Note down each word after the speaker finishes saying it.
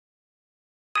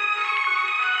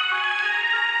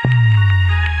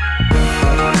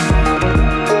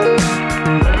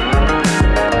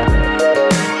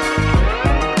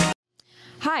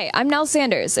Hi, I'm Nell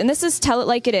Sanders, and this is Tell It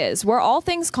Like It Is, where all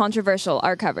things controversial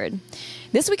are covered.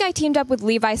 This week I teamed up with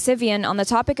Levi Sivian on the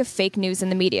topic of fake news in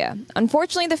the media.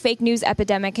 Unfortunately, the fake news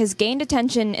epidemic has gained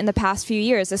attention in the past few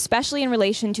years, especially in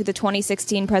relation to the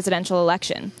 2016 presidential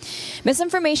election.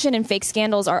 Misinformation and fake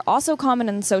scandals are also common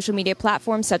on social media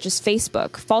platforms such as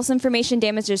Facebook. False information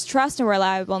damages trust in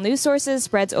reliable news sources,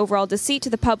 spreads overall deceit to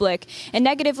the public, and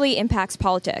negatively impacts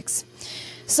politics.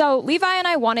 So, Levi and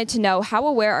I wanted to know how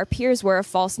aware our peers were of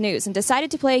false news and decided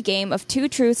to play a game of two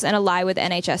truths and a lie with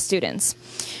NHS students.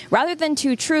 Rather than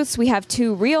two truths, we have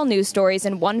two real news stories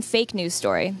and one fake news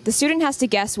story. The student has to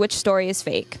guess which story is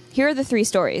fake. Here are the three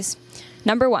stories.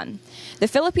 Number 1. The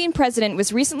Philippine president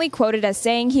was recently quoted as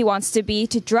saying he wants to be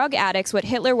to drug addicts what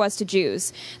Hitler was to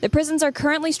Jews. The prisons are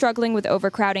currently struggling with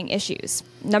overcrowding issues.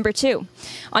 Number 2.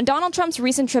 On Donald Trump's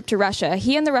recent trip to Russia,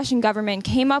 he and the Russian government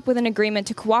came up with an agreement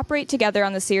to cooperate together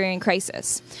on the Syrian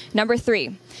crisis. Number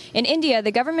 3. In India,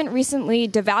 the government recently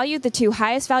devalued the two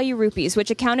highest value rupees,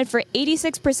 which accounted for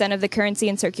 86% of the currency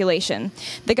in circulation.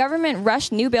 The government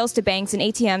rushed new bills to banks and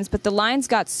ATMs, but the lines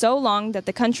got so long that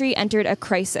the country entered a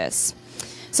crisis.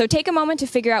 So take a moment to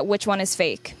figure out which one is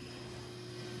fake.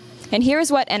 And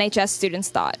here's what NHS students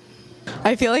thought.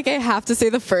 I feel like I have to say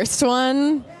the first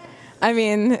one. I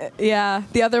mean, yeah,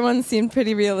 the other one seemed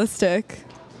pretty realistic.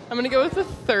 I'm going to go with the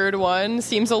third one.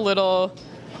 Seems a little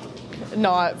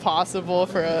not possible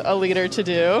for a leader to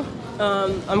do.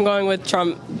 I'm going with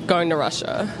Trump going to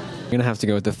Russia. I'm going to have to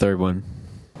go with the third one.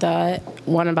 The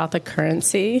one about the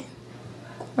currency,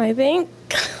 I think.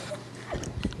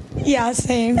 Yeah,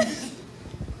 same.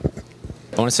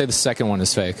 I want to say the second one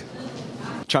is fake.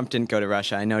 Trump didn't go to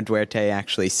Russia. I know Duarte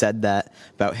actually said that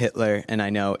about Hitler, and I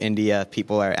know India,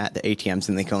 people are at the ATMs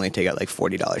and they can only take out like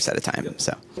 $40 at a time.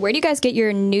 So, Where do you guys get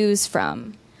your news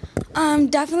from?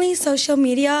 Definitely social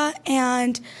media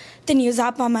and the news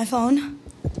app on my phone.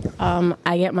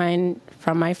 I get mine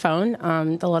from my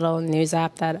phone, the little news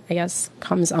app that I guess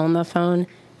comes on the phone.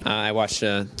 I watch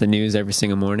the news every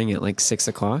single morning at like 6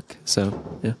 o'clock, so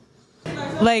yeah.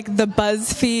 Like the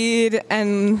BuzzFeed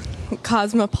and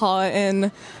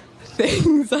Cosmopolitan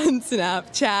things on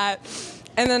Snapchat.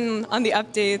 And then on the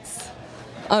updates,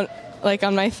 on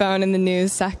my phone in the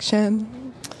news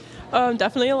section.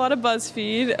 Definitely a lot of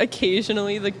BuzzFeed,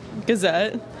 occasionally the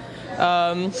Gazette,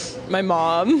 my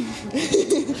mom.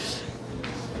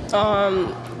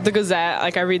 The Gazette,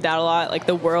 like I read that a lot, like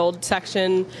the World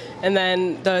section, and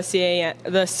then the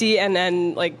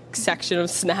CNN like section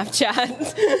of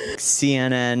Snapchat.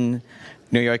 CNN,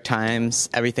 New York Times,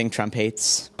 everything Trump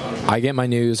hates. I get my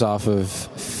news off of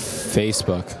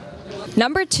Facebook.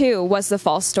 Number 2 was the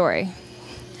false story.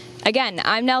 Again,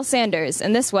 I'm Nell Sanders,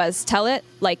 and this was Tell It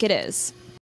Like It Is.